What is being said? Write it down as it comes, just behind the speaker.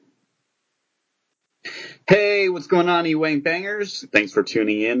what's going on, Ewang Bangers? Thanks for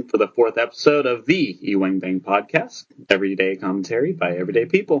tuning in for the fourth episode of the Ewang Bang Podcast, everyday commentary by everyday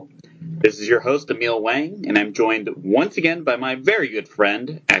people. This is your host, Emil Wang, and I'm joined once again by my very good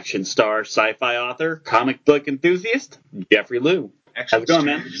friend, action star, sci-fi author, comic book enthusiast, Jeffrey Liu. How's it going,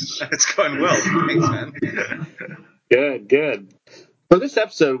 man? It's going well. Thanks, man. Good. For this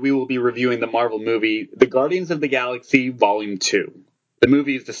episode, we will be reviewing the Marvel movie, The Guardians of the Galaxy Volume 2. The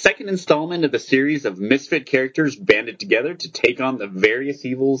movie is the second installment of the series of misfit characters banded together to take on the various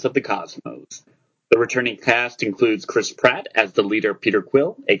evils of the cosmos. The returning cast includes Chris Pratt as the leader Peter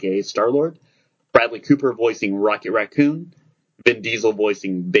Quill, aka Star-Lord, Bradley Cooper voicing Rocket Raccoon, Vin Diesel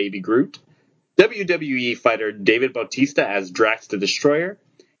voicing Baby Groot, WWE fighter David Bautista as Drax the Destroyer,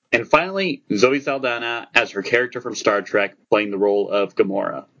 and finally, Zoe Saldana as her character from Star Trek playing the role of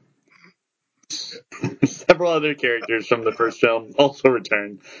Gamora. Several other characters from the first film also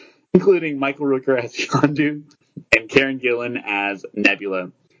return, including Michael Rooker as Yondu and Karen Gillan as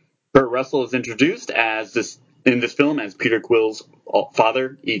Nebula. Kurt Russell is introduced in this film as Peter Quill's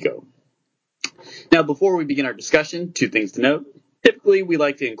father, Ego. Now, before we begin our discussion, two things to note. Typically, we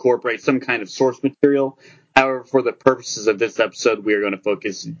like to incorporate some kind of source material. However, for the purposes of this episode, we are going to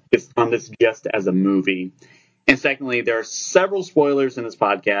focus on this just as a movie. And secondly, there are several spoilers in this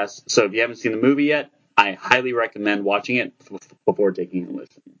podcast, so if you haven't seen the movie yet, I highly recommend watching it before taking a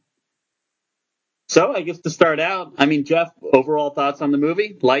listen. So, I guess to start out, Jeff, overall thoughts on the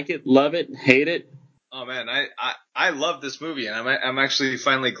movie? Like it, love it, hate it? Oh man, I love this movie, and I'm actually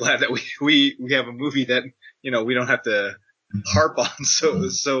finally glad that we have a movie that we don't have to harp on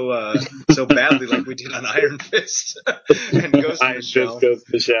so badly like we did on Iron Fist and Ghost in the Shell. Ghost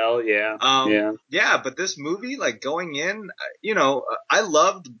in the Shell, yeah. Yeah, but this movie, like going in, I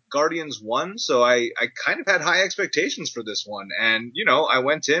loved Guardians 1, so I kind of had high expectations for this one, and I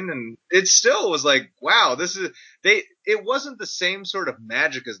went in and it still was like, wow, it wasn't the same sort of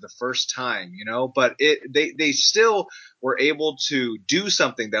magic as the first time, but they still were able to do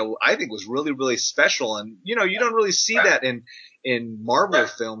something that I think was really, really special. And, you don't really see that in Marvel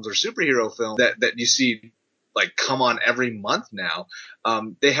films or superhero films that you see like come on every month now.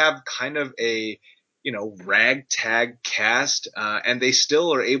 They have kind of a, ragtag cast, and they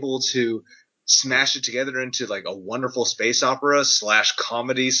still are able to smash it together into like a wonderful space opera /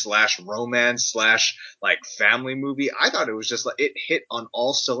 comedy / romance / like family movie. I thought it was just like it hit on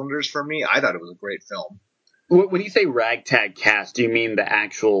all cylinders for me. I thought it was a great film. When you say ragtag cast, do you mean the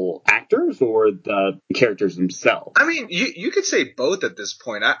actual actors or the characters themselves? I mean, you could say both at this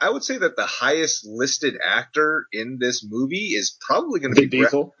point. I would say that the highest listed actor in this movie is probably going to be Vin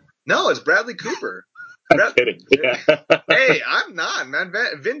Diesel. No, it's Bradley Cooper. I'm kidding. Yeah. Hey, I'm not, man.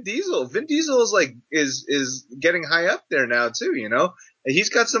 Vin Diesel is getting high up there now too. He's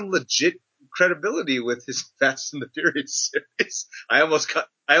got some legit credibility with his Fast and the Furious series. I almost got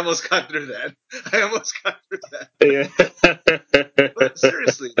through that. Yeah. But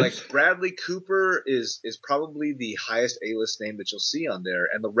seriously, like Bradley Cooper is probably the highest A-list name that you'll see on there,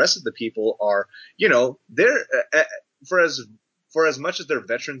 and the rest of the people are, they're for as much as they're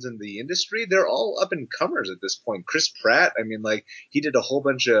veterans in the industry, they're all up and comers at this point. Chris Pratt, he did a whole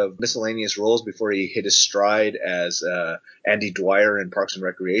bunch of miscellaneous roles before he hit his stride as Andy Dwyer in Parks and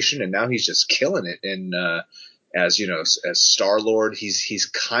Recreation, and now he's just killing it in as Star-Lord. He's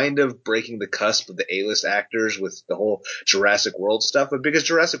kind of breaking the cusp of the A-list actors with the whole Jurassic World stuff, but because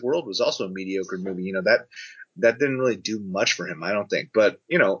Jurassic World was also a mediocre movie, that didn't really do much for him, I don't think. But,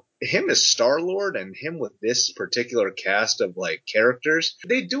 him as Star-Lord and him with this particular cast of like characters,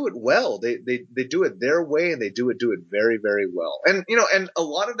 they do it well. They do it their way, and they do it very, very well. And, and a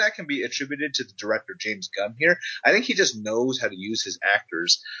lot of that can be attributed to the director, James Gunn here. I think he just knows how to use his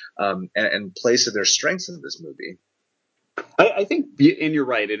actors, and play to their strengths in this movie. I think, and you're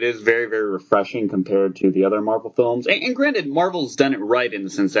right, it is very, very refreshing compared to the other Marvel films. And granted, Marvel's done it right in the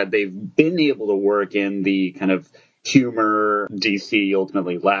sense that they've been able to work in the kind of humor DC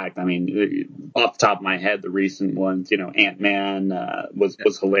ultimately lacked. Off the top of my head, the recent ones, Ant-Man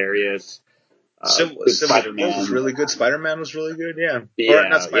was hilarious. Spider-Man was really good. Spider-Man was really good, yeah. Or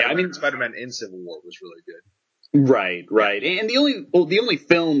not Spider-Man. Spider-Man in Civil War was really good. Right. And the only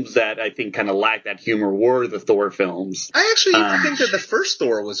films that I think kind of lacked that humor were the Thor films. I actually think that the first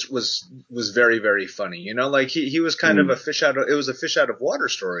Thor was very, very funny. Like he was kind of a fish out of water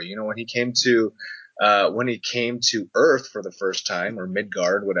story. When he came to Earth for the first time, or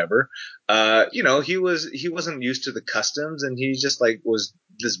Midgard, whatever, he wasn't used to the customs, and he just like was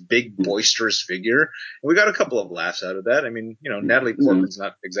this big boisterous figure. And we got a couple of laughs out of that. Natalie Portman's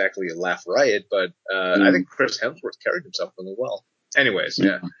not exactly a laugh riot, but I think Chris Hemsworth carried himself really well. Anyways,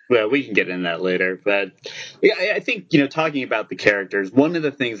 yeah. Well, we can get into that later, but yeah, I think, you know, talking about the characters, one of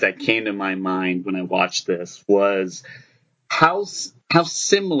the things that came to my mind when I watched this was how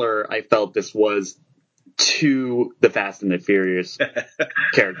similar I felt this was to the Fast and the Furious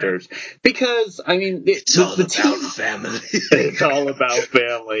characters, because I mean, It's all about family. It's all about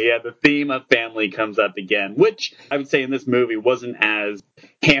family. Yeah, the theme of family comes up again, which I would say in this movie wasn't as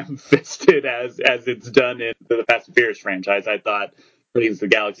ham-fisted as it's done in the Fast and Furious franchise. I thought Guardians of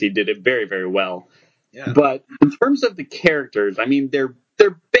the Galaxy did it very, very well. Yeah. But in terms of the characters, I mean, they're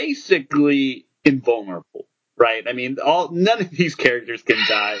basically invulnerable, right? I mean, none of these characters can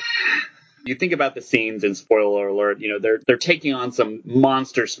die. You think about the scenes in spoiler alert, you know, they're taking on some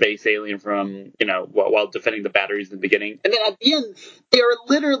monster space alien from, you know, while defending the batteries in the beginning. And then at the end, they are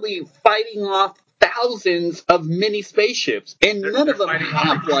literally fighting off thousands of mini spaceships, and none of them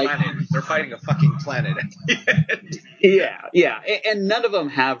have like they're fighting a fucking planet at the end. yeah, and none of them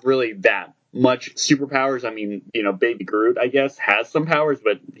have really that much superpowers. I mean, you know, Baby Groot, I guess, has some powers,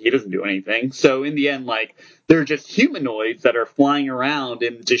 but he doesn't do anything. So in the end, like, they're just humanoids that are flying around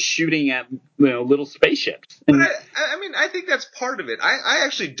and just shooting at, you know, little spaceships. But And I mean, I think that's part of it. I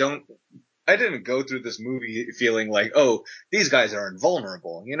actually don't. I didn't go through this movie feeling like, oh, these guys are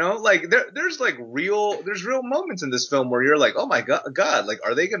invulnerable. You know, like there's real moments in this film where you're like, oh my god, like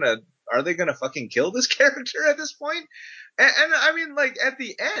are they gonna fucking kill this character at this point? And I mean, like at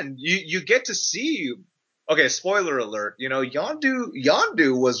the end, you get to see. Okay, spoiler alert. You know,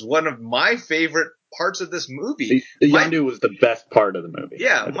 Yondu was one of my favorite parts of this movie. Yondu was the best part of the movie.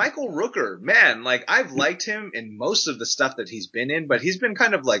 Yeah, Michael Rooker, man, like I've liked him in most of the stuff that he's been in, but he's been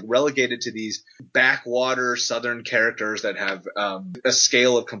kind of like relegated to these backwater southern characters that have a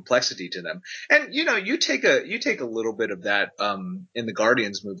scale of complexity to them. And you know, you take a little bit of that in the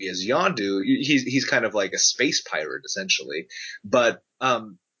Guardians movie as Yondu. He's kind of like a space pirate essentially, but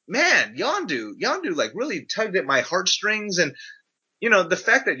man, Yondu like really tugged at my heartstrings, and you know, the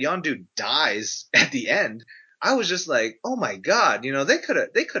fact that Yondu dies at the end, I was just like, oh my god, you know, they could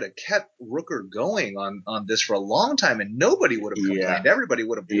have kept Rooker going on this for a long time, and nobody would have complained. Yeah. Everybody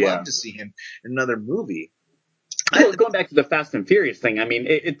would have loved to see him in another movie. Well, going back to the Fast and Furious thing, I mean,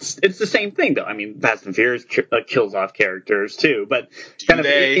 it's the same thing though. I mean, Fast and Furious kills off characters too, but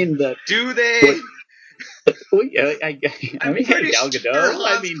do they? Well, yeah, I mean, hey, Gal Gadot. Sure Han's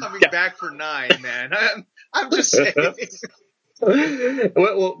I mean, coming back for 9, man. I'm just saying.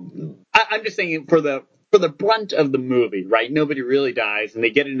 I'm just saying for the brunt of the movie, right? Nobody really dies, and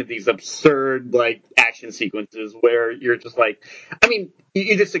they get into these absurd like action sequences where you're just like, I mean,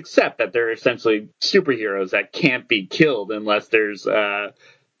 you just accept that they're essentially superheroes that can't be killed unless there's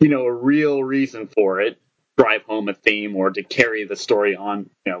you know, a real reason for it, drive home a theme or to carry the story on,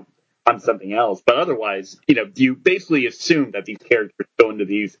 you know, on something else. But otherwise, you know, you basically assume that these characters go into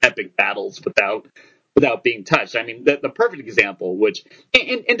these epic battles without being touched. I mean, the perfect example, which,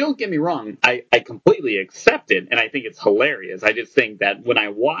 and don't get me wrong, I completely accept it, and I think it's hilarious. I just think that when I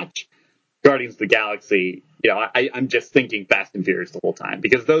watch Guardians of the Galaxy, you know, I'm just thinking Fast and Furious the whole time,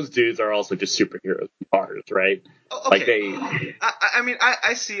 because those dudes are also just superheroes in cars, right? Okay. Like I mean,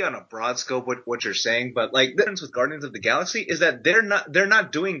 I see on a broad scope what you're saying, but like the difference with Guardians of the Galaxy is that they're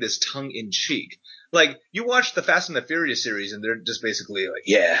not doing this tongue in cheek. Like you watch the Fast and the Furious series, and they're just basically like,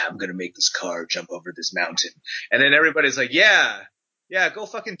 yeah, I'm gonna make this car jump over this mountain, and then everybody's like, yeah, go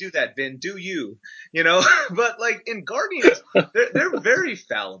fucking do that, Vin, do you, you know? But like in Guardians, they're very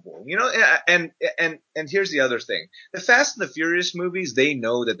fallible, you know. And here's the other thing: the Fast and the Furious movies, they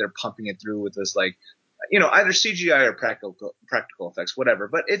know that they're pumping it through with this like, you know, either CGI or practical effects, whatever.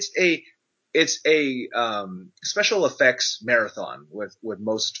 But it's a special effects marathon with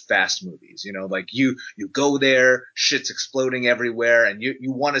most fast movies. You know, like you go there, shit's exploding everywhere, and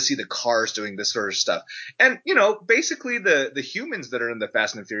you want to see the cars doing this sort of stuff. And you know, basically the humans that are in the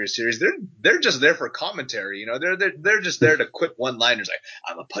Fast and the Furious series, they're just there for commentary. You know, they're just there to quip one liners like,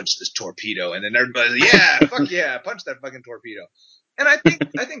 I'm gonna punch this torpedo, and then everybody's like, yeah, fuck yeah, punch that fucking torpedo. And I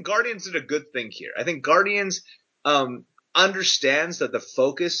think Guardians did a good thing here. I think Guardians understands that the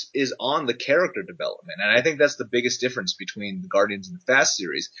focus is on the character development, and I think that's the biggest difference between the Guardians and the Fast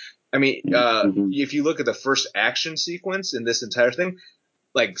series. I mean, if you look at the first action sequence in this entire thing,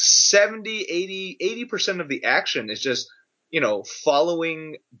 like 70, 80% of the action is just, you know,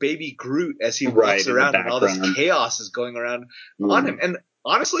 following Baby Groot as he walks around and all this chaos is going around on him. And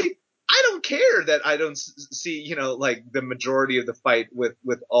honestly, I don't care that I don't see, you know, like the majority of the fight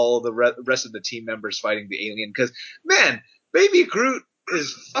with all the rest of the team members fighting the alien, because man, Baby Groot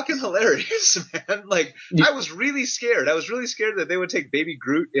is fucking hilarious, man. Like I was really scared. I was really scared that they would take Baby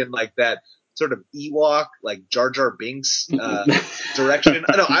Groot in like that sort of Ewok, like Jar Jar Binks direction.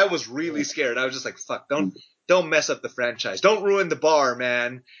 No, I was really scared. I was just like, fuck, don't mess up the franchise. Don't ruin the bar,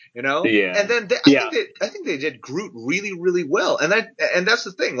 man. You know? Yeah. And then I think they did Groot really, really well. And that's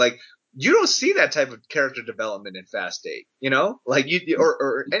the thing. Like, you don't see that type of character development in Fast 8, you know? Like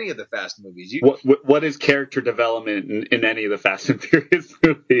or any of the Fast movies. What is character development in any of the Fast and Furious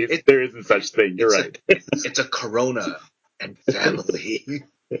movies? There isn't such thing. You're right. It's a Corona and family.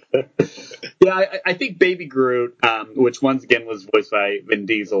 Yeah, I think Baby Groot, which once again was voiced by Vin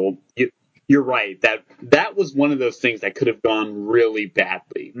Diesel, you're right. That was one of those things that could have gone really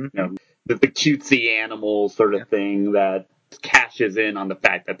badly. Mm-hmm. You know, the cutesy animal sort of thing that cashes in on the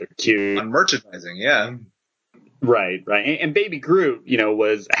fact that they're cute. On merchandising, yeah. Right. And Baby Groot,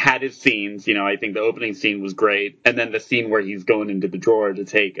 had his scenes. I think the opening scene was great, and then the scene where he's going into the drawer to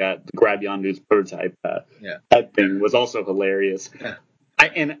grab Yondu's prototype, that thing was also hilarious. Yeah.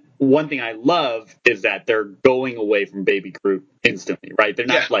 And one thing I love is that they're going away from Baby Groot instantly, right? They're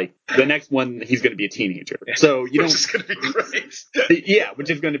not like the next one he's going to be a teenager, so which is going to be great. Yeah, which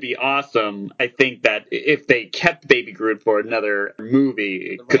is going to be awesome. I think that if they kept Baby Groot for another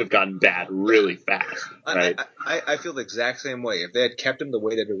movie, it could have gotten bad really fast, right? I feel the exact same way. If they had kept him the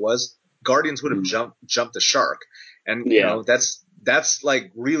way that it was, Guardians would have jumped the shark, and that's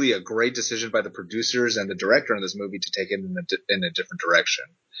like really a great decision by the producers and the director in this movie to take it in a different direction.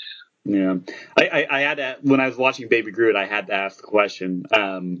 Yeah, I had to, when I was watching Baby Groot, I had to ask the question.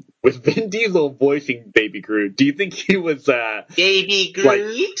 With Vin Diesel voicing Baby Groot, do you think he was Baby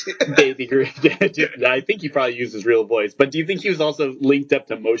Groot? Baby Groot? I think he probably used his real voice, but do you think he was also linked up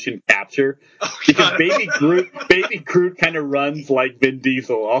to motion capture? Because Baby Groot kind of runs like Vin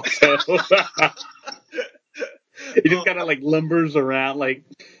Diesel, also. He just kind of like lumbers around. Like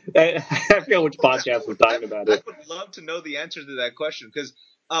I forget which podcast was talking about it. I would love to know the answer to that question because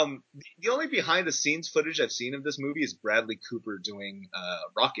the only behind the scenes footage I've seen of this movie is Bradley Cooper doing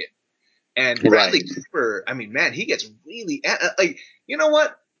Rocket, and Bradley Cooper. I mean, man, he gets really like, you know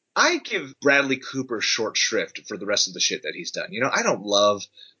what? I give Bradley Cooper short shrift for the rest of the shit that he's done. I don't love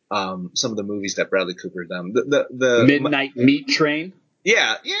some of the movies that Bradley Cooper done. The Midnight Meat Train.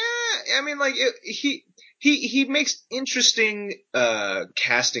 Yeah. I mean, like he makes interesting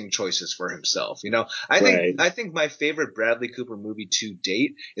casting choices for himself. I think my favorite Bradley Cooper movie to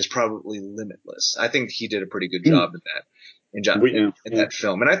date is probably Limitless. I think he did a pretty good job in that. In that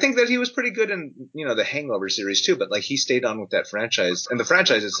film, and I think that he was pretty good in the Hangover series too. But like, he stayed on with that franchise, and the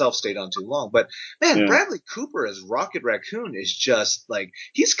franchise itself stayed on too long. But man, Bradley Cooper as Rocket Raccoon is just like,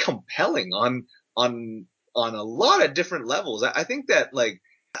 he's compelling on a lot of different levels. I think that, like,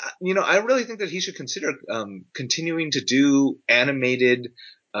 I really think that he should consider continuing to do animated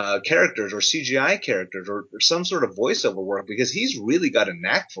characters or CGI characters or some sort of voiceover work, because he's really got a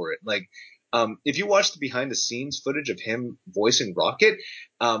knack for it. Like, if you watch the behind the scenes footage of him voicing Rocket,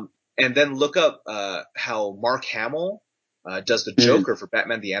 and then look up how Mark Hamill does the Joker for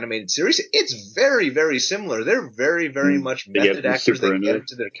Batman the Animated Series, it's very, very similar. They're very, very much method actors. They get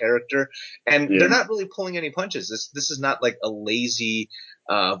into their character, and they're not really pulling any punches. This is not like a lazy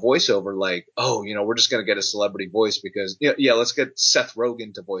voiceover, like, we're just going to get a celebrity voice because, let's get Seth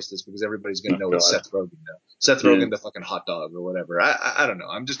Rogen to voice this because everybody's going to know it's Seth Rogen now. Seth Rogen, the fucking hot dog or whatever. I don't know.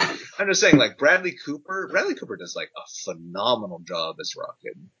 I'm just saying, like, Bradley Cooper does like a phenomenal job as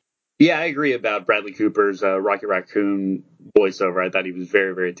Rocket. Yeah, I agree about Bradley Cooper's Rocket Raccoon voiceover. I thought he was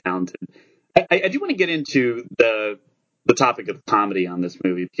very, very talented. I do want to get into the topic of comedy on this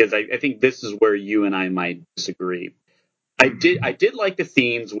movie, because I think this is where you and I might disagree. I did like the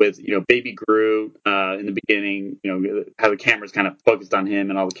scenes with Baby Groot in the beginning, how the camera's kind of focused on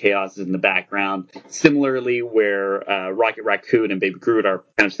him and all the chaos is in the background. Similarly, where Rocket Raccoon and Baby Groot are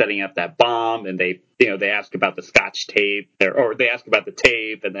kind of setting up that bomb, and they ask about the Scotch tape, or they ask about the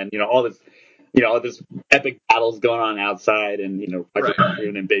tape, and then all this epic battles going on outside, and Rocket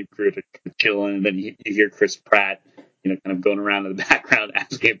Raccoon and Baby Groot are chilling, and then you hear Chris Pratt kind of going around in the background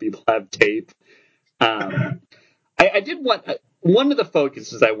asking if people have tape. I did want one of the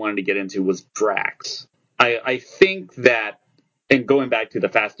focuses I wanted to get into was Drax. I think that, and going back to the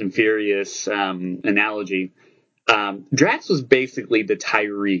Fast and Furious analogy, Drax was basically the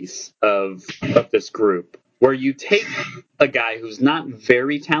Tyrese of this group, where you take a guy who's not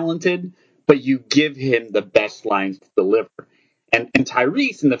very talented, but you give him the best lines to deliver. And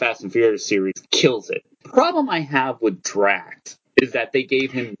Tyrese in the Fast and Furious series kills it. The problem I have with Drax is that they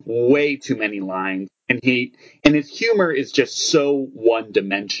gave him way too many lines, and his humor is just so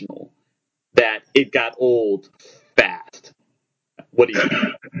one-dimensional that it got old fast. What do you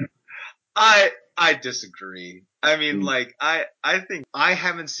think? I disagree. I mean, like, I think I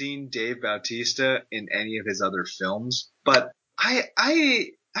haven't seen Dave Bautista in any of his other films, but I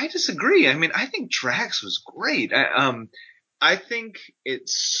disagree. I mean, I think Drax was great. I think it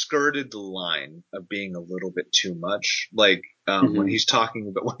skirted the line of being a little bit too much. Like, when he's talking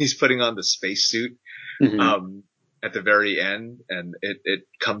about, when he's putting on the spacesuit, at the very end, and it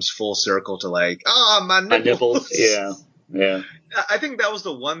comes full circle to like, my nipples. Yeah. Yeah. I think that was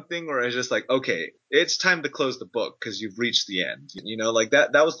the one thing where I was just like, okay, it's time to close the book because you've reached the end. You know, like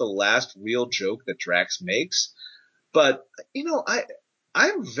that was the last real joke that Drax makes. But, you know,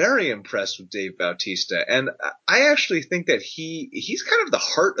 I'm very impressed with Dave Bautista, and I actually think that he's kind of the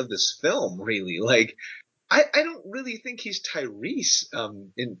heart of this film, really. Like, I don't really think he's Tyrese,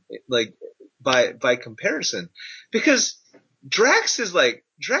 like, by comparison, because Drax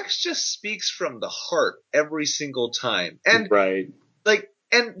just speaks from the heart every single time. And right. like,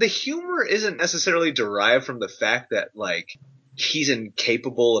 and the humor isn't necessarily derived from the fact that like he's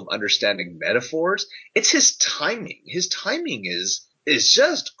incapable of understanding metaphors. It's his timing. His timing is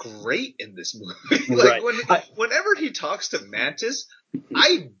just great in this movie. Like, right. whenever he talks to Mantis,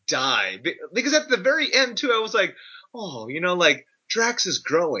 I die because at the very end too, I was like, oh, you know, like Drax is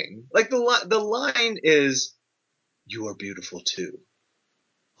growing. Like the line is, "You are beautiful too."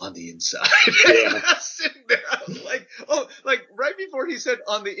 On the inside. Yeah. I was sitting there, I was like, oh, like right before he said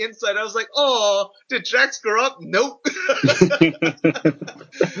on the inside, I was like, oh, did Drax grow up? Nope. And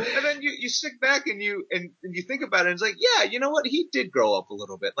then you sit back and you think about it, and it's like, yeah, you know what? He did grow up a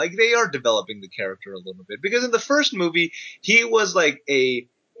little bit. Like, they are developing the character a little bit, because in the first movie, he was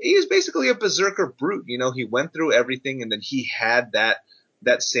basically a berserker brute. You know, he went through everything, and then he had that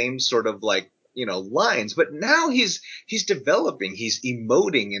same sort of like, you know, lines, but now he's developing, he's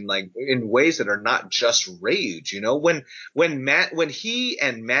emoting in ways that are not just rage. You know, when he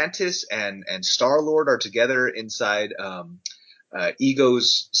and Mantis and Star-Lord are together inside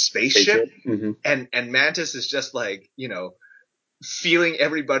Ego's spaceship, and Mantis is just like, you know, feeling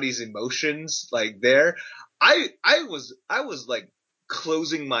everybody's emotions like there. I was like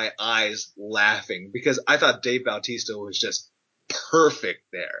closing my eyes laughing because I thought Dave Bautista was just perfect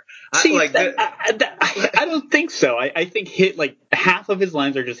there. See, I don't think so. I think like half of his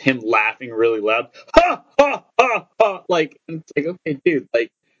lines are just him laughing really loud. Ha ha ha ha! Like, it's like, okay, dude,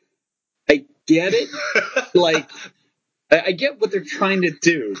 like, I get it. Like, I get what they're trying to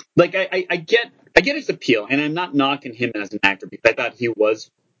do. Like, I get his appeal, and I'm not knocking him as an actor because I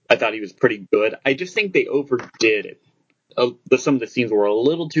thought he was pretty good. I just think they overdid it. Some of the scenes were a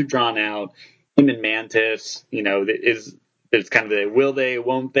little too drawn out. Him and Mantis, you know, it's kind of the will they,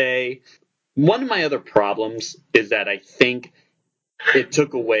 won't they. One of my other problems is that I think it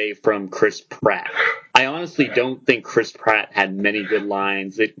took away from Chris Pratt. I honestly don't think Chris Pratt had many good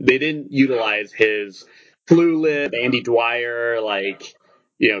lines. They didn't utilize his Clueless, Andy Dwyer, like,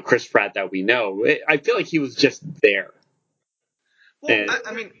 you know, Chris Pratt that we know. I feel like he was just there. Well,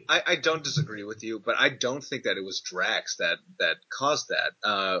 I mean, I don't disagree with you, but I don't think that it was Drax that caused that.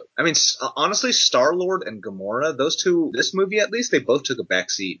 I mean, honestly, Star-Lord and Gamora, those two, this movie at least, they both took a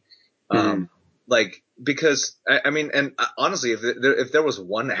backseat. Like, because I mean, and honestly, if there was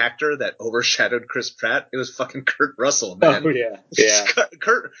one actor that overshadowed Chris Pratt, it was fucking Kurt Russell, man. Oh yeah.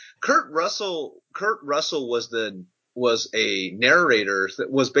 Kurt Russell was a narrator that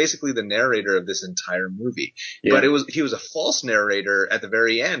was basically the narrator of this entire movie. Yeah. But he was a false narrator at the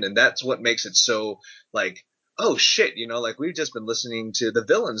very end, and that's what makes it so like, oh shit, you know, like we've just been listening to the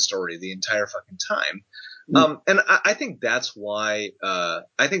villain story the entire fucking time. And I think that's why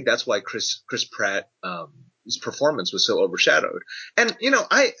Chris Pratt his performance was so overshadowed. And you know,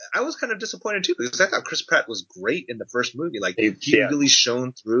 I was kind of disappointed too, because I thought Chris Pratt was great in the first movie. Like, he really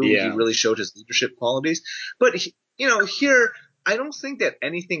shone through. Yeah. He really showed his leadership qualities. But you know, here, I don't think that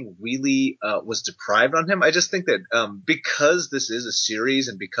anything really was deprived on him. I just think that because this is a series,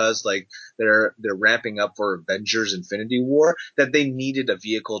 and because like they're ramping up for Avengers Infinity War, that they needed a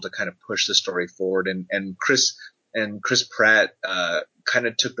vehicle to kind of push the story forward, and Chris Pratt kind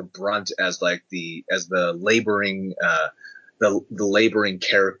of took the brunt as like the laboring the laboring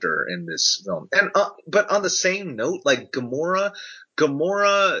character in this film. And but on the same note, like Gamora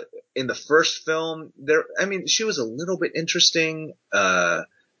in the first film, I mean, she was a little bit interesting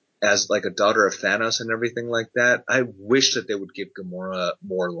as like a daughter of Thanos and everything like that. I wish that they would give Gamora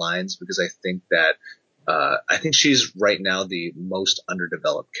more lines, because I think she's right now the most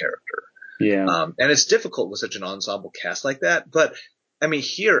underdeveloped character. Yeah. And it's difficult with such an ensemble cast like that. But I mean,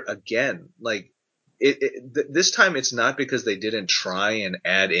 here again, like this time, it's not because they didn't try and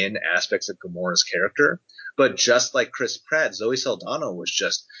add in aspects of Gamora's character, but just like Chris Pratt, Zoe Saldana was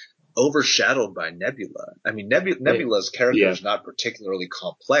just overshadowed by Nebula. I mean, Nebula's character is not particularly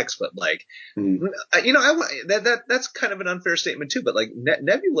complex, but like, that's kind of an unfair statement too. But like,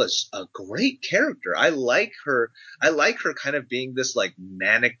 Nebula's a great character. I like her. I like her kind of being this like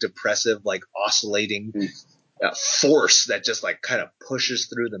manic depressive, like oscillating force that just like kind of pushes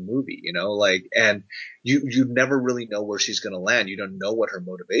through the movie, like, and you never really know where she's going to land. You don't know what her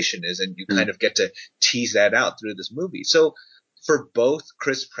motivation is, and you kind of get to tease that out through this movie. So for both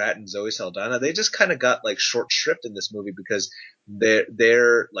Chris Pratt and Zoe Saldana, they just kind of got like short shrift in this movie because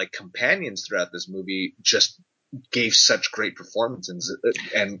their like companions throughout this movie just gave such great performances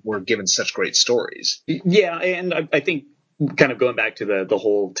and were given such great stories. Yeah, and I think kind of going back to the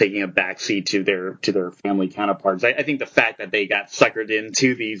whole taking a backseat to their family counterparts, I think the fact that they got suckered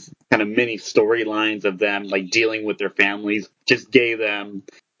into these kind of mini storylines of them like dealing with their families just gave them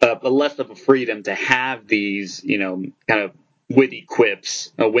a less of a freedom to have these, kind of witty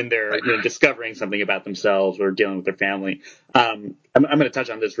quips when they're discovering something about themselves or dealing with their family. I'm going to touch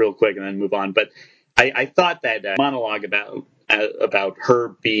on this real quick and then move on, but I thought that monologue about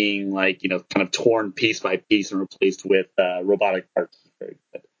her being like, kind of torn piece by piece and replaced with robotic parts.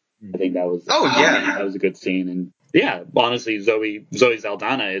 I think that was that was a good scene. And yeah, honestly, Zoe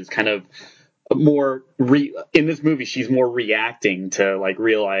Saldana is kind of more in this movie. She's more reacting to like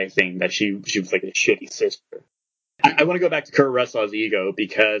realizing that she was like a shitty sister. I want to go back to Kurt Russell as Ego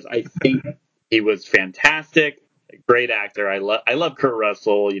because I think he was fantastic. Great actor. I love Kurt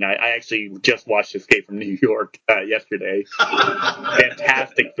Russell. I actually just watched Escape from New York yesterday.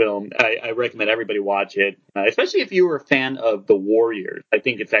 Fantastic film. I recommend everybody watch it, especially if you were a fan of The Warriors. I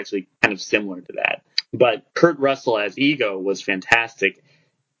think it's actually kind of similar to that. But Kurt Russell as Ego was fantastic,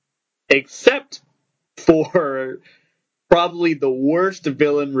 except for probably the worst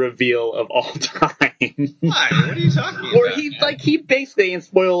villain reveal of all time. Why? What are you talking about? Where he basically, in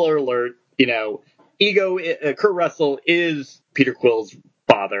spoiler alert, Ego, Kurt Russell is Peter Quill's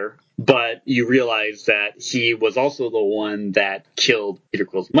father, but you realize that he was also the one that killed Peter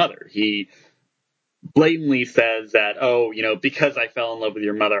Quill's mother. He blatantly says that, because I fell in love with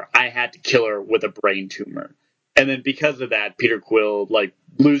your mother, I had to kill her with a brain tumor. And then because of that, Peter Quill like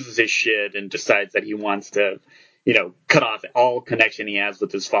loses his shit and decides that he wants to, cut off all connection he has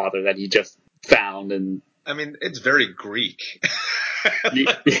with his father that he just found. And I mean, it's very Greek.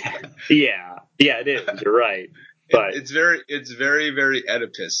 yeah, it is. You're right. But it's very, very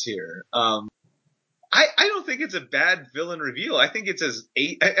Oedipus here. I don't think it's a bad villain reveal. I think it's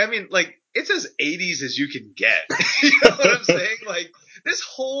it's as 80s as you can get. You know what I'm saying? Like this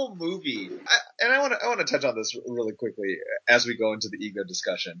whole movie, I want to touch on this really quickly as we go into the Ego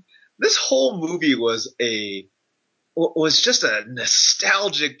discussion. This whole movie was just a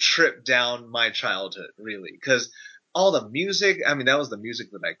nostalgic trip down my childhood, really, because all the music, I mean, that was the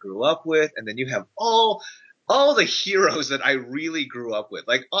music that I grew up with, and then you have all the heroes that I really grew up with.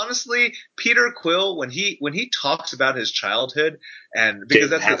 Like honestly, Peter Quill, when he talks about his childhood, and because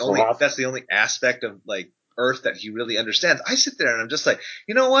that's the only aspect of like Earth that he really understands, I sit there and I'm just like,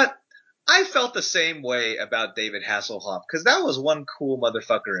 you know what? I felt the same way about David Hasselhoff because that was one cool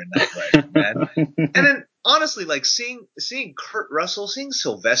motherfucker in Knight Rider, man. And then honestly, like seeing Kurt Russell, seeing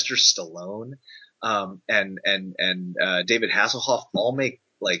Sylvester Stallone, and David Hasselhoff all make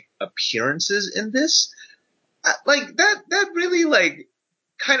like appearances in this, like that really like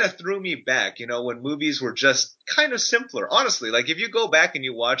kind of threw me back, when movies were just kind of simpler. Honestly, like if you go back and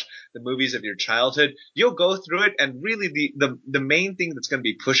you watch the movies of your childhood, you'll go through it, and really the main thing that's going to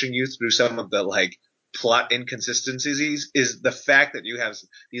be pushing you through some of the like plot inconsistencies is the fact that you have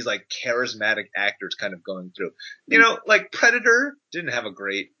these like charismatic actors kind of going through. Like Predator didn't have a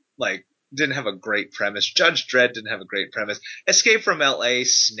great premise. Judge Dredd didn't have a great premise. Escape from L.A.,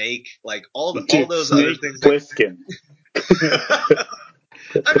 Snake, like all those Snake other things. Plissken.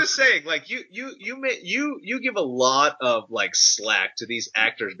 I'm just saying, like you give a lot of like slack to these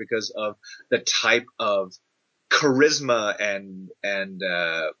actors because of the type of charisma and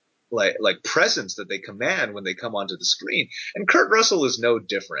like presence that they command when they come onto the screen. And Kurt Russell is no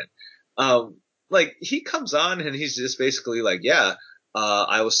different. Like he comes on and he's just basically like, yeah,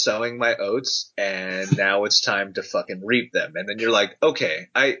 I was sowing my oats and now it's time to fucking reap them. And then you're like, okay,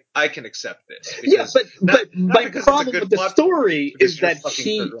 I can accept this. But my problem with the story is that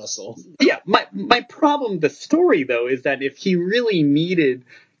Kurt Russell. Yeah, my problem with the story though is that if he really needed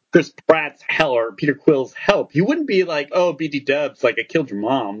Chris Pratt's help or Peter Quill's help, he wouldn't be like, oh, BT Dubs, like I killed your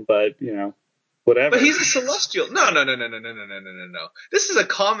mom, but whatever. But he's a celestial. No. This is a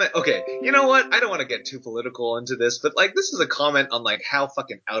comment. Okay, you know what? I don't want to get too political into this, but like, this is a comment on like how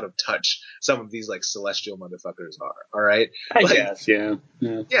fucking out of touch some of these like celestial motherfuckers are. All right. I Like, guess, yeah.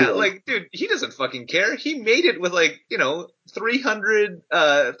 yeah, like, dude, he doesn't fucking care. He made it with like, 300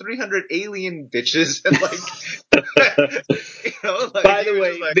 alien bitches and like, like, By he the was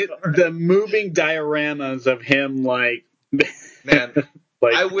way, just like, the moving dioramas of him, like, man,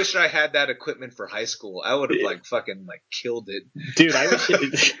 like, I wish I had that equipment for high school. I would have like fucking like killed it. dude, I wish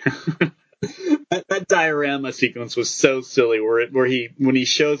that diorama sequence was so silly, where when he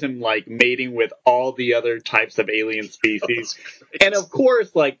shows him like mating with all the other types of alien species, and of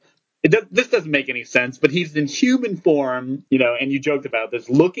course, like, this doesn't make any sense, but he's in human form, and you joked about this,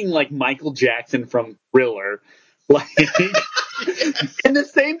 looking like Michael Jackson from Thriller, like. In the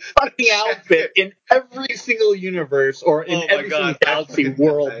same fucking outfit in every single universe or in every single galaxy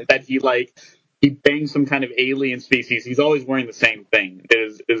world that he bangs some kind of alien species. He's always wearing the same thing.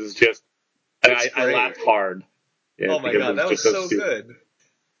 It is just I laughed hard. Oh my god, that was so good.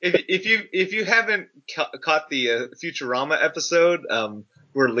 If you haven't caught the Futurama episode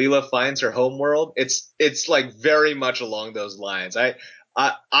where Leela finds her homeworld, it's like very much along those lines.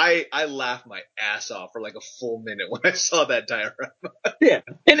 I laughed my ass off for like a full minute when I saw that diorama. Yeah,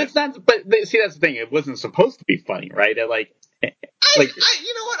 and it's not. But see, that's the thing. It wasn't supposed to be funny, right? You know what?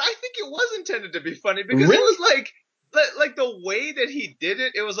 I think it was intended to be funny because really? it was like the way that he did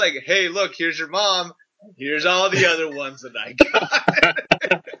it. It was like, hey, look, here's your mom. Here's all the other ones that I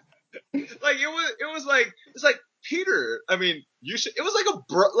got. Like it's like Peter. I mean, you should. It was like a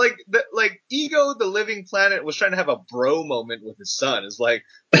bro. Like Ego, the Living Planet, was trying to have a bro moment with his son. It's like,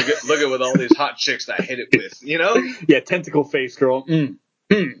 look at with all these hot chicks that I hit it with. Yeah, tentacle face girl.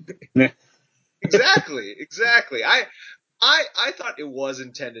 Exactly. I thought it was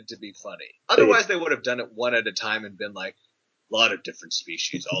intended to be funny. Otherwise, they would have done it one at a time and been like, a lot of different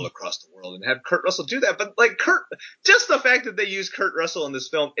species all across the world and have Kurt Russell do that. But like just the fact that they use Kurt Russell in this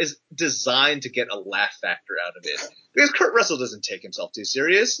film is designed to get a laugh factor out of it. Because Kurt Russell doesn't take himself too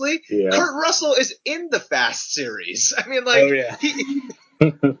seriously. Yeah. Kurt Russell is in the Fast series. I mean, like,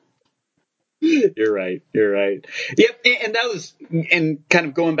 You're right. Yep, and that was, and kind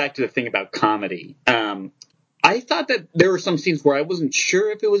of going back to the thing about comedy. I thought that there were some scenes where I wasn't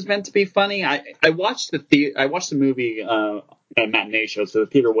sure if it was meant to be funny. I watched the movie at a matinee show, so the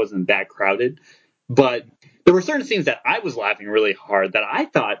theater wasn't that crowded. But there were certain scenes that I was laughing really hard that I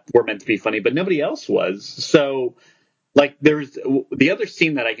thought were meant to be funny, but nobody else was. So, like, there's the other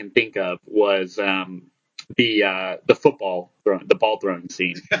scene that I can think of was the ball throwing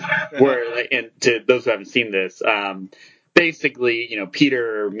scene, where, and to those who haven't seen this, basically,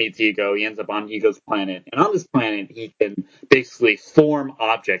 Peter meets Ego. He ends up on Ego's planet, and on this planet, he can basically form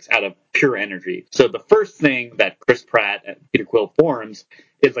objects out of pure energy. So the first thing that Chris Pratt and Peter Quill forms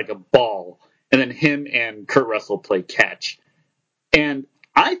is like a ball, and then him and Kurt Russell play catch. And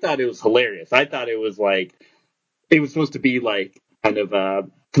I thought it was hilarious. I thought it was supposed to be like kind of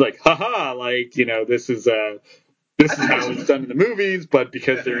like, haha, like, this is how it's done in the movies, but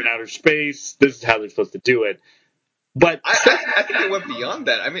because they're in outer space, this is how they're supposed to do it. But I think it went beyond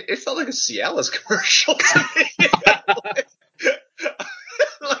that. I mean, it felt like a Cialis commercial to me.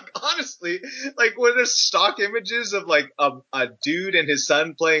 Like, honestly, like when there's stock images of like a dude and his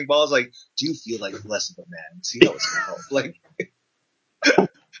son playing balls, like, do you feel like less of a man? See how it's gonna help.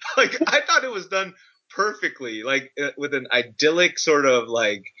 Like I thought it was done perfectly, like with an idyllic sort of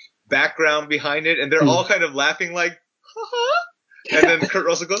like background behind it, and they're all kind of laughing like, ha ha. And then Kurt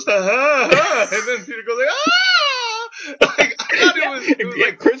Russell goes, ha ha ha, and then Peter goes like, ah. Like I thought it was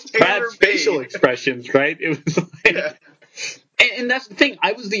like Chris Pratt's facial expressions, right? It was like, yeah. And that's the thing.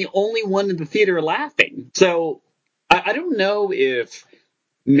 I was the only one in the theater laughing. So I don't know if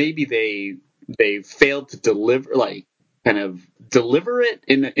maybe they failed to deliver, like, kind of deliver it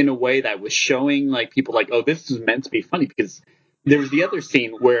in a way that was showing like people like, oh, this is meant to be funny, because there was the other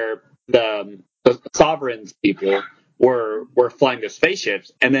scene where the Sovereign's people were flying their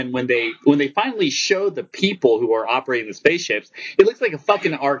spaceships, and then when they finally show the people who are operating the spaceships, it looks like a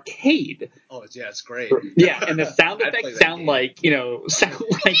fucking arcade. Oh yeah, it's great. Yeah, and the sound effects sound like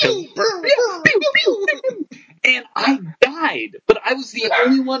and I died, but I was the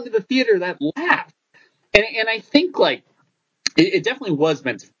only one in the theater that laughed. And I think like it definitely was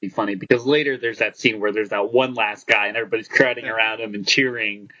meant to be funny, because later there's that scene where there's that one last guy and everybody's crowding around him and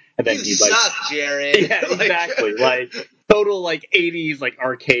cheering, and then he's like, suck, Jared. Yeah, exactly. Like total like 80s like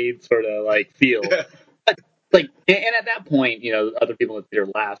arcade sort of like feel. Yeah. Like, and at that point, other people in the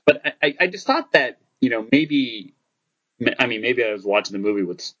theater laughed, but I just thought that, maybe I mean, maybe I was watching the movie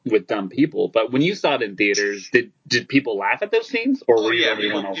with dumb people, but when you saw it in theaters, did people laugh at those scenes, or Oh were you the yeah,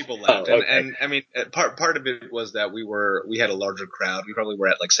 only one else? people laughed, Oh, okay. and I mean part of it was that we had a larger crowd. We probably were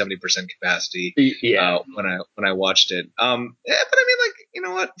at like 70% capacity Yeah, when I watched it. Yeah, but I mean, like, you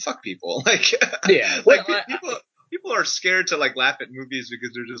know what? Fuck people. Like yeah. like Well, people are scared to like laugh at movies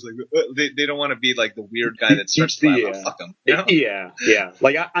because they're just like they don't want to be like the weird guy that starts to laugh. Oh, yeah, fuck them. You know? yeah.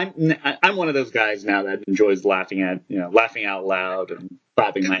 Like I'm one of those guys now that enjoys laughing out loud and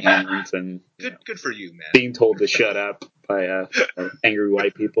clapping my hands and Good for you, man. being told to shut up by angry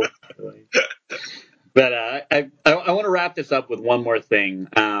white people. But I want to wrap this up with one more thing.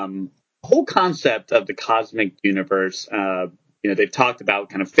 The whole concept of the cosmic universe. They've talked about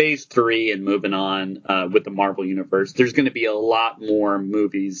kind of phase 3 and moving on with the Marvel universe. There's going to be a lot more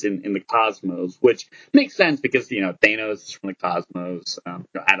movies in the cosmos, which makes sense because Thanos is from the cosmos.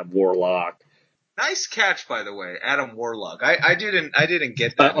 Adam Warlock. Nice catch, by the way, Adam Warlock. I didn't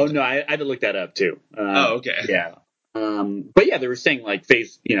get that. Oh no, I had to look that up too. Oh, okay. Yeah. But yeah, they were saying like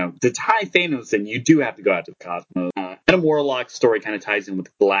to tie Thanos in, you do have to go out to the cosmos. Adam Warlock's story kind of ties in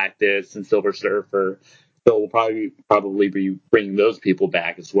with Galactus and Silver Surfer, so we'll probably be bringing those people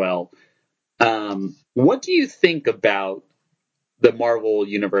back as well. What do you think about the Marvel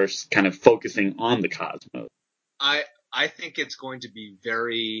universe kind of focusing on the cosmos? I think it's going to be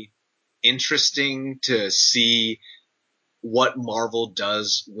very interesting to see what Marvel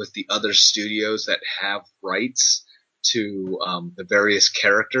does with the other studios that have rights to the various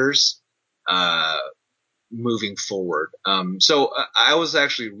characters moving forward. So I was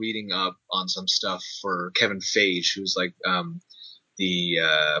actually reading up on some stuff for Kevin Feige, who's like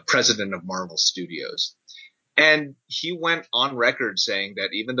the president of Marvel Studios. And he went on record saying that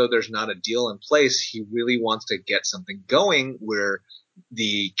even though there's not a deal in place, he really wants to get something going where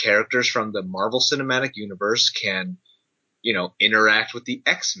the characters from the Marvel Cinematic Universe can, interact with the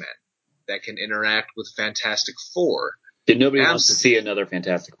X-Men, that can interact with Fantastic Four. Nobody wants to see another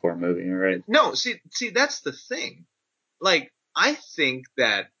Fantastic Four movie, right? No, see, that's the thing. Like, I think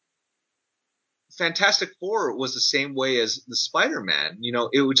that Fantastic Four was the same way as the Spider-Man.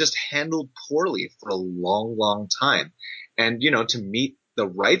 It was just handled poorly for a long, long time. And, to meet the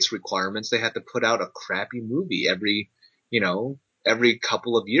rights requirements, they had to put out a crappy movie every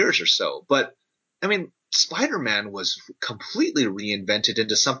couple of years or so. But, I mean, Spider-Man was completely reinvented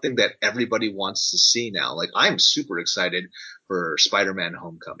into something that everybody wants to see now. Like, I'm super excited for Spider-Man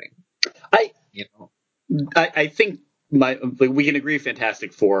Homecoming. I think we can agree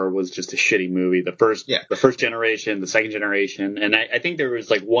Fantastic Four was just a shitty movie. The first generation, the second generation, and I think there was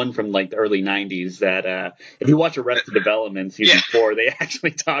like one from like the early '90s that if you watch Arrested Development season 4, they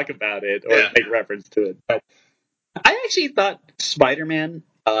actually talk about it or make reference to it. But I actually thought Spider-Man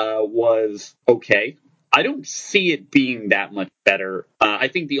was okay. I don't see it being that much better. I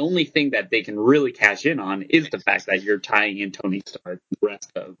think the only thing that they can really cash in on is the fact that you're tying in Tony Stark and the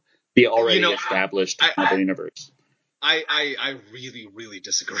rest of the already established Marvel universe. I really, really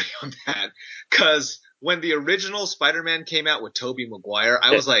disagree on that. Because when the original Spider-Man came out with Tobey Maguire,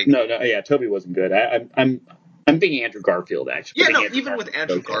 I was like... No, Tobey wasn't good. I'm thinking Andrew Garfield, actually. Yeah, even with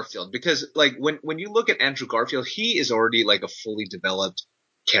Andrew Garfield. Because, like, when you look at Andrew Garfield, he is already, like, a fully developed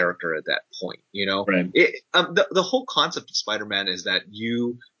character at that point, Right. The whole concept of Spider-Man is that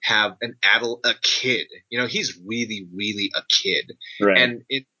you have a kid, he's really, really a kid. Right.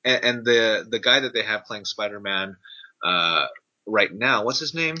 And the guy that they have playing Spider-Man, right now, what's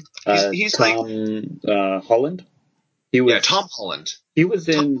his name? He's Tom Holland. Tom Holland. He was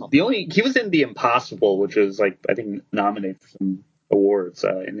in The Impossible, which was like I think nominated for some awards,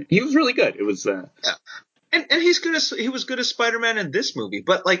 and he was really good. It was And he was good as Spider-Man in this movie,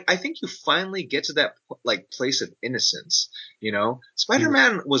 but like I think you finally get to that like place of innocence,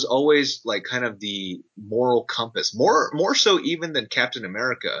 Spider-Man was always like kind of the moral compass, more so even than Captain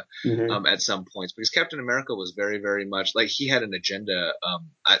America, at some points, because Captain America was very, very much like he had an agenda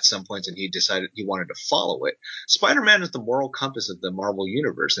at some points, and he decided he wanted to follow it. Spider-Man is the moral compass of the Marvel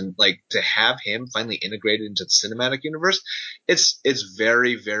universe, and like to have him finally integrated into the cinematic universe, it's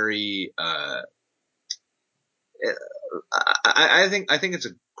very, very I think it's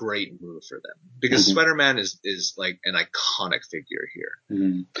a great move for them because Spider-Man is like an iconic figure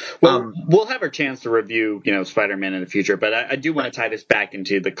here. Well, we'll have our chance to review, Spider-Man in the future, but I do want to tie this back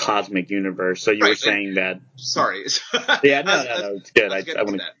into the cosmic universe. So you were saying that. Sorry. Yeah, no, it's good. I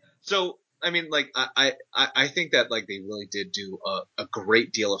want that. So, I mean, like, I think that, like, they really did do a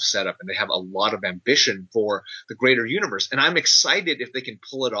great deal of setup, and they have a lot of ambition for the greater universe. And I'm excited if they can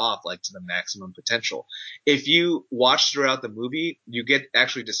pull it off, like, to the maximum potential. If you watch throughout the movie, you get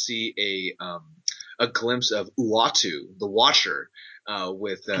actually to see a a glimpse of Uatu, the Watcher,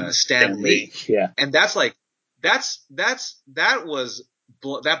 with Stan Lee. Yeah. And that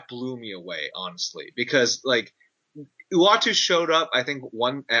blew me away, honestly, because like Uatu showed up, I think,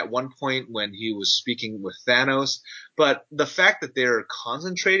 at one point when he was speaking with Thanos, but the fact that they're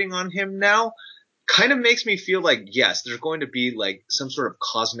concentrating on him now kind of makes me feel like, yes, there's going to be like some sort of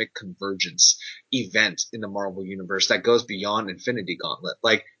cosmic convergence event in the Marvel universe that goes beyond Infinity Gauntlet.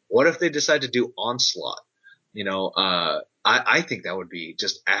 Like, what if they decide to do Onslaught? You know, I think that would be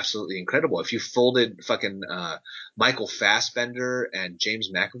just absolutely incredible if you folded fucking Michael Fassbender and James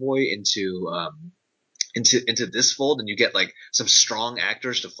McAvoy into this fold, and you get like some strong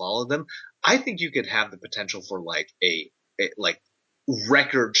actors to follow them. I think you could have the potential for like a like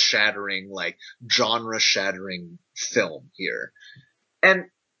record shattering, like genre shattering film here. And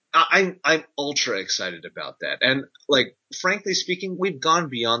I'm ultra excited about that. And like, frankly speaking, we've gone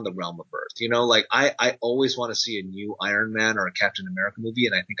beyond the realm of Earth. You know, like I always want to see a new Iron Man or a Captain America movie,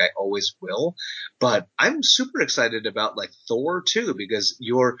 and I think I always will. But I'm super excited about like Thor too, because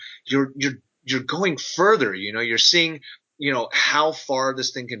you're going further. You know, you're seeing, you know, how far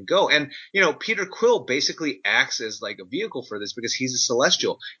this thing can go. And, you know, Peter Quill basically acts as like a vehicle for this because he's a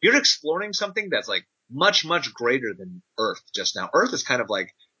celestial. You're exploring something that's like much, much greater than Earth just now. Earth is kind of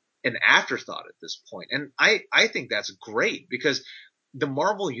like an afterthought at this point. And I think that's great because the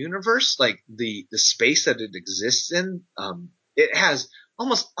Marvel universe, like the space that it exists in, it has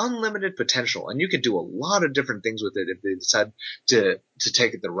almost unlimited potential, and you can do a lot of different things with it if they decide to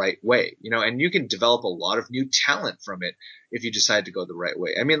take it the right way, you know, and you can develop a lot of new talent from it if you decide to go the right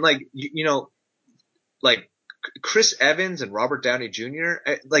way. I mean, like, you know, like Chris Evans and Robert Downey Jr.,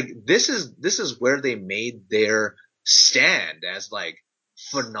 like this is where they made their stand as like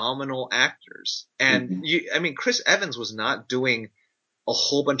phenomenal actors. And I mean, Chris Evans was not doing a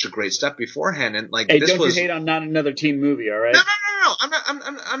whole bunch of great stuff beforehand, and like Hey, this don't was you hate on Not Another Teen Movie, all right? no.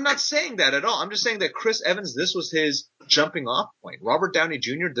 I'm not saying that at all. I'm just saying that Chris Evans, this was his jumping off point. Robert Downey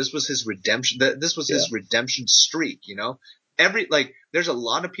Jr., this was his redemption. This was his redemption streak. You know, there's a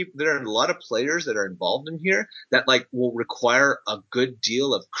lot of people. There are a lot of players that are involved in here that like will require a good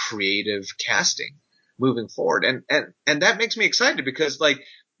deal of creative casting moving forward, and that makes me excited because like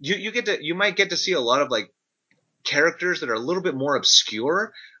you might get to see a lot of like characters that are a little bit more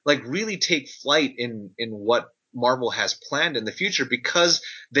obscure, like really take flight in what Marvel has planned in the future because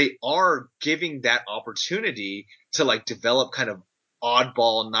they are giving that opportunity to like develop kind of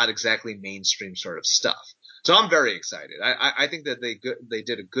oddball, not exactly mainstream sort of stuff. So I'm very excited. I think that they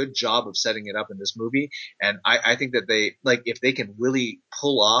did a good job of setting it up in this movie, and I think that they like if they can really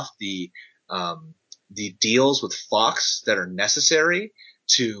pull off the deals with Fox that are necessary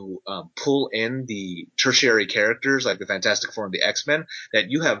to pull in the tertiary characters like the Fantastic Four and the X-Men, that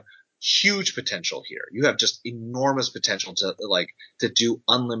you have huge potential here. You have just enormous potential to do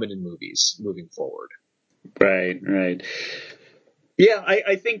unlimited movies moving forward. Right. Yeah,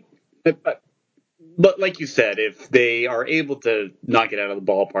 I think, but like you said, if they are able to knock it out of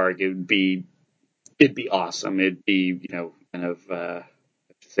the ballpark, it'd be awesome. It'd be, you know, kind of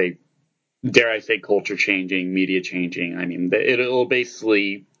say, dare I say, culture changing, media changing. I mean, it'll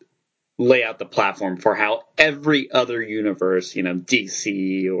basically lay out the platform for how every other universe, you know,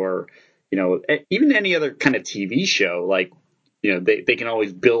 DC or, you know, even any other kind of TV show, like, you know, they can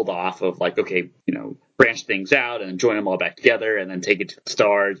always build off of like, okay, you know, branch things out and join them all back together and then take it to the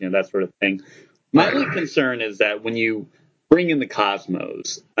stars, you know, that sort of thing. My only concern is that when you bring in the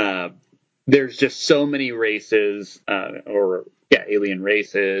cosmos, there's just so many races, alien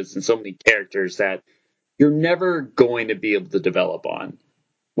races and so many characters that you're never going to be able to develop on,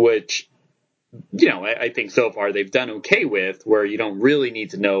 which, you know, I think so far they've done okay with, where you don't really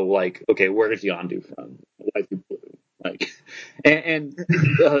need to know, like, okay, where is Yondu from? Why is he blue? Like, and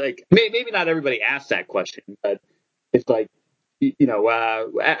like maybe not everybody asks that question, but it's like, you know,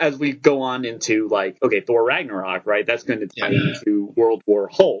 as we go on into like, okay, Thor Ragnarok, right? That's going to tie into World War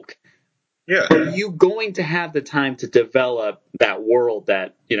Hulk. Yeah. Are you going to have the time to develop that world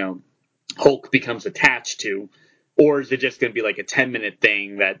that, you know, Hulk becomes attached to? Or is it just going to be like a 10-minute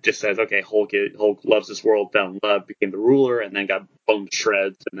thing that just says, okay, Hulk loves this world, fell in love, became the ruler, and then got blown to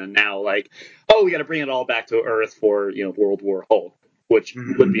shreds, and then now like, oh, we got to bring it all back to Earth for, you know, World War Hulk, which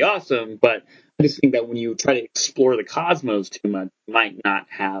would be awesome. But I just think that when you try to explore the cosmos too much, you might not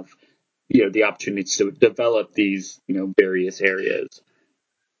have, you know, the opportunity to develop these, you know, various areas.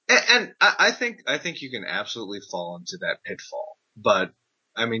 And I think you can absolutely fall into that pitfall, but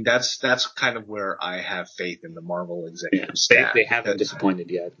I mean, that's kind of where I have faith in the Marvel executive They staff. haven't disappointed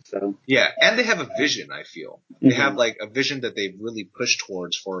yet. So Yeah, and they have a vision, I feel. They have like a vision that they've really pushed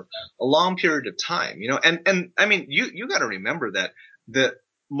towards for a long period of time, you know? And I mean, you got to remember that the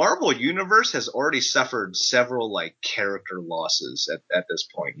Marvel universe has already suffered several like character losses at this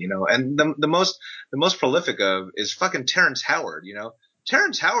point, you know? And the most prolific of is fucking Terrence Howard, you know?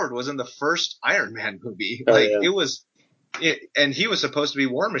 Terrence Howard was in the first Iron Man movie. And he was supposed to be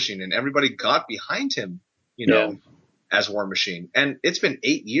War Machine, and everybody got behind him, you know, as War Machine. And it's been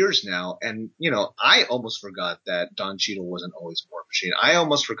 8 years now, and you know, I almost forgot that Don Cheadle wasn't always War Machine. I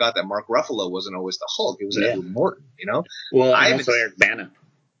almost forgot that Mark Ruffalo wasn't always the Hulk. It was Edward Norton, you know. Well, and also Eric Bana.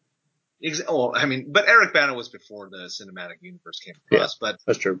 I mean, but Eric Bana was before the cinematic universe came across. But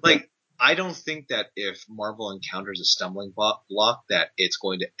that's true. Like, I don't think that if Marvel encounters a stumbling block, that it's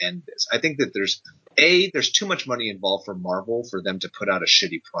going to end this. I think that there's too much money involved for Marvel for them to put out a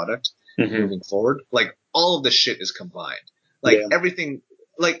shitty product moving forward. Like, all of this shit is combined. Like, everything,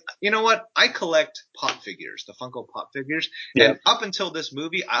 like, you know what? I collect pop figures, the Funko Pop figures. Yeah. And up until this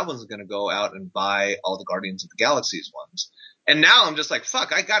movie, I wasn't going to go out and buy all the Guardians of the Galaxy's ones. And now I'm just like,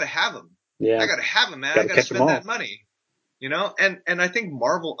 fuck, I got to have them. Yeah. I got to have them, man. I got to spend that money. You know, and I think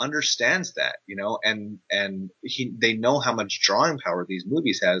Marvel understands that, you know, and they know how much drawing power these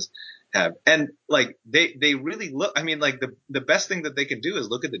movies have. And like, they really look, I mean, like the best thing that they can do is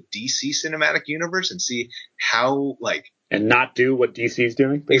look at the DC cinematic universe and see how, like, and not do what DC's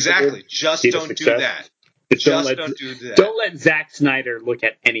doing. Basically. Exactly. Just don't do that. Just don't do that. Don't let Zack Snyder look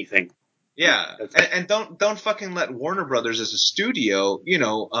at anything. Yeah. And don't fucking let Warner Brothers as a studio, you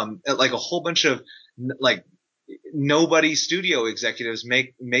know, like a whole bunch of like nobody studio executives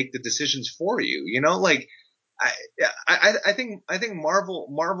make the decisions for you, you know, like I think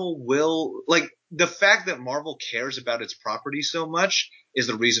Marvel will, like, the fact that Marvel cares about its property so much is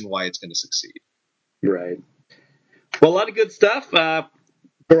the reason why it's going to succeed. Right. Well, a lot of good stuff.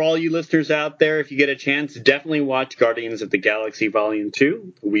 For all you listeners out there, if you get a chance, definitely watch Guardians of the Galaxy Volume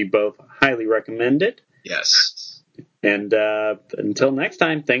 2. We both highly recommend it. Yes. And until next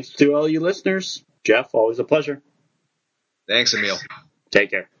time, thanks to all you listeners. Jeff, always a pleasure. Thanks, Emil. Take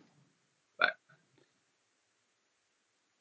care.